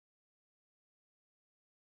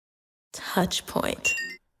Touch point.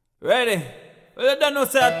 Ready? Well, I don't know,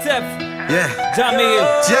 say TEFF. Yeah. Jahmiel.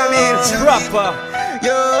 Propa.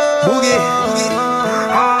 Boogie.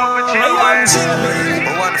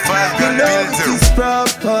 You know it is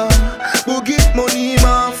proper. We'll get money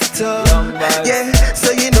after. Yeah,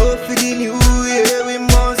 so you know for the new year we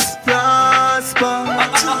must prosper.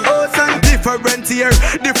 Different year,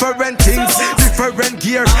 different things, different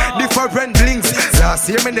gear, different links. Last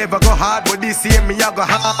year me never go hard, but this year me I go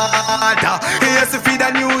harder. Here's to feed a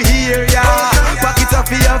new year, yeah. Pocket off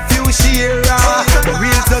a few share, but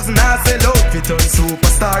real thugs not sell out. Fit on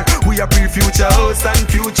superstar. We are pre-future house and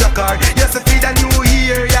future car. Yes, to feed a new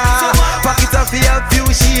year, yeah. Pocket off a few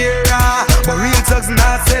share, but real thugs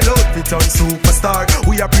not sell out. Fit on superstar.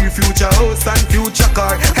 We are pre-future house and future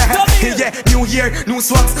car. Yeah, new year, new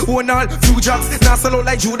swags, own all, few jobs. Now sell out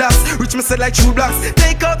like Judas, rich me sell like true blocks.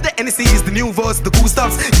 Take up the NECs, the new verse, the cool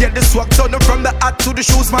stuffs. Yeah, the swag turn up from the hat to the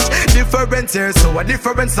shoes match. Different here, so a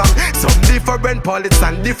different song. Some different politics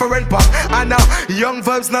and different pop. And now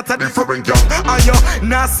YungVibez not a different young. And you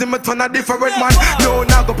now see me turn a different man. No,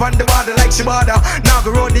 now go on the water like Shibada. Now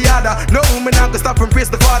go round the other. No, me now go stop from praise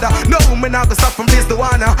the father. No, me now go stop from place the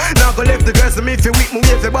wanna. Now go left the girls to me if you weak, me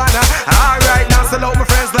with the banner. Alright, now sell out my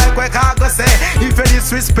friends like what I go say. If you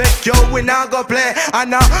disrespect, yo, we now go play.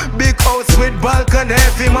 And now big house with balcony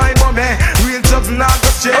for my mommy. Real thugs now go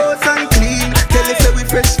straight. House and clean. Tell us that we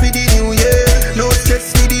fresh for the new year. No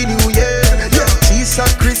stress for the new year. Yeah, cheese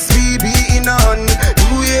and crispy be in on.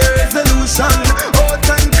 New year resolution. House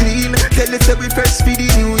and clean. Tell us that we fresh for the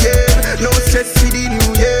new year. No stress for the new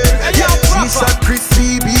year. Yeah, cheese and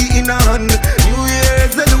crispy be in on. New year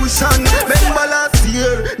resolution. Remember last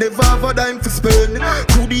year, never have a dime for spend.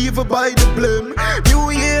 Could even buy the blame.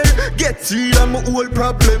 New year, get rid of my old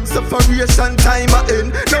problems. Separation time I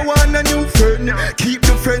end. No one a new friend. Keep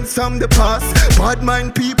the friends from the past. Bad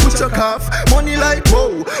mind people chuck off. Money like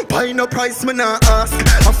whoa. Buy no price me not ask.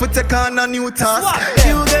 I for take on a new task.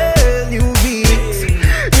 New girl, new beats.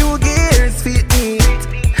 New gears fit neat.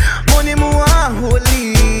 Money more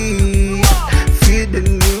holy. Feed the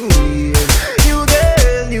new year. New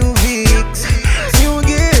girl, new beats. New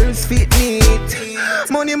gears fit neat.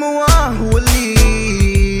 Money more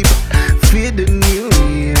holy. Feed the new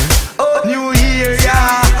year. Oh, new year,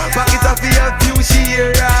 yeah. Pocket off a few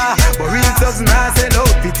share, but real thugs not sell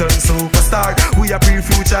out. Fit on superstar. We are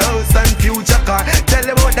pre-future house and future car. Tell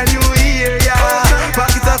them about the new year, yeah.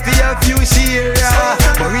 Pocket off a few share,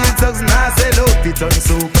 but real thugs not sell out. Fit on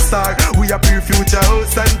superstar. We are pre-future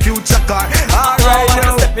house and future car. Alright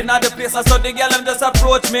now. Stepping at the place, I saw the girl them just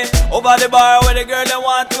approach me. Over the bar where the girl them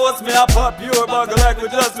want to host me. I pop pure bugger like we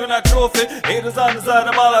just win a trophy. Haters on the side,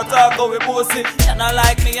 them all attack how we bossy. You not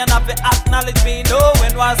like me, you not fi acknowledge me. No,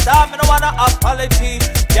 when one stop, me no wanna apology.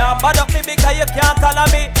 Can't bother me because you can't follow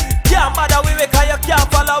me. Can't bother we because you can't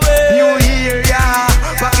follow me. New year, yeah.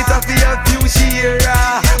 Pocket off a few share,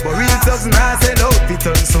 but real thugs not sell out. Fit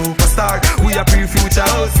on superstar. We are pre-future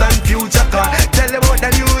house and future car. Tell them about the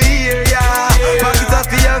new year, yeah. Pocket off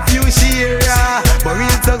a few share, but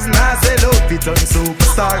real thugs not sell out. Fit on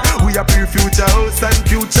superstar. We are pre-future house and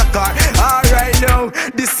future car. Alright now,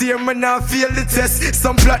 this year me now feel the test.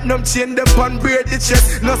 Some platinum chain them pan braid the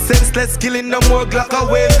chest. No senseless killing no more Glock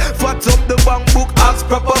away. Fat up the bank book, ask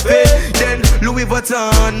proper pay. Then Louis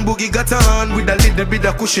Vuitton, Boogie got on with a little bit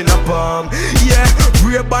of cushion up palm. Yeah,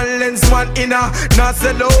 real balance man inna. Not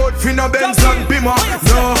sell out, finna Benz and Bimmer.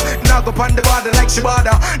 No, now go on the border like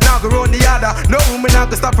Shibada. Now go round the other. No, me now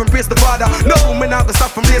go stop from praise the father. No, me now go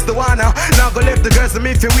stop from place the wanna. Now go left the girls to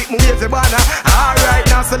me if you weak, me with the banner. Alright,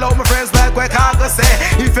 now sell out my friends like what I go say.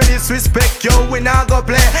 If you disrespect, yo, we now go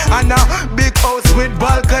play. And now, big house with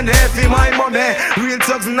balcony for my mommy. Real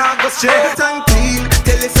thugs now go straight. Hot and clean,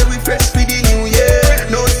 tell us that we fresh for the new year.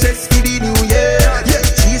 No stress for the new year. Yeah,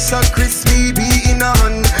 cheese and crispy be in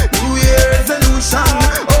on. New year resolution.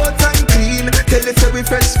 Hot and clean, tell us that we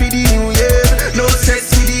fresh for the new year. No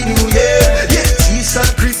stress for the new year. Yeah, cheese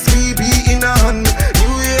and crispy be in on.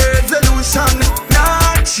 New year resolution.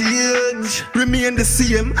 Not change, remain the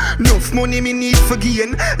same. Enough money me need for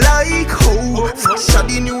gain. Like how fresh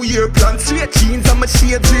the new year plan. Straight jeans and my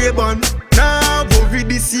shades Ray-Ban. Nah, worry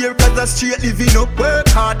this year cause I straight living up. Work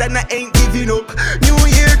hard and I ain't giving up. New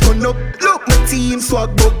year turn up. Look my team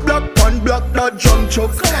swag book. Block one block that drum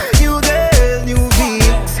chuck. New girl, new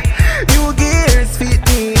beats. New gears fit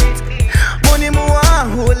neat. Money more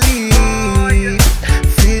holy.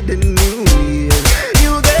 Feed the new year.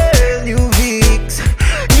 New girl, new beats.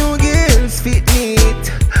 New gears fit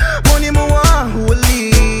neat. Money more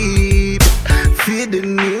holy. Feed the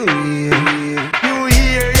new year. New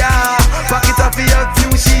year, yeah. Pocket off a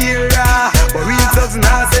few share, but real thugs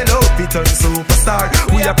not sell out. Fit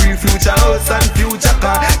We a pre-future house and future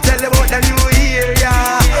car. Tell about the new year,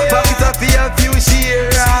 yeah. Pocket up for a few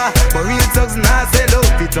share, but real thugs now sell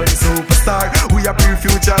out. It on superstar. We a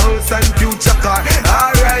pre-future house and future car.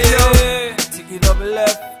 Alright, yo.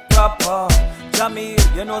 TEFF, Propa,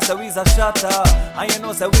 Jahmiel, you know say we's a shatter, and you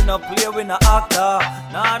know say we no play, we no actor.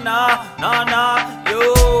 Nah,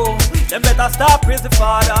 yo. Them better stop praise the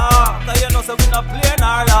father, cause you know say we no play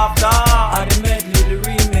nor laughter. And the medley, the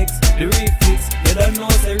remix, the refix, you don't know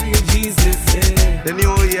say real Jesus, yeah. The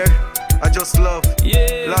new year, I just love,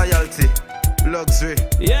 yeah. Loyalty, luxury,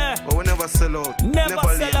 yeah. But we never sell out. Never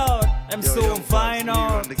sell out. I'm so fine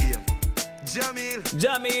on.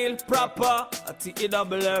 Jahmiel, Propa,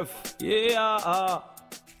 TEFF, yeah.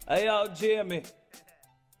 Hey, out Jamie.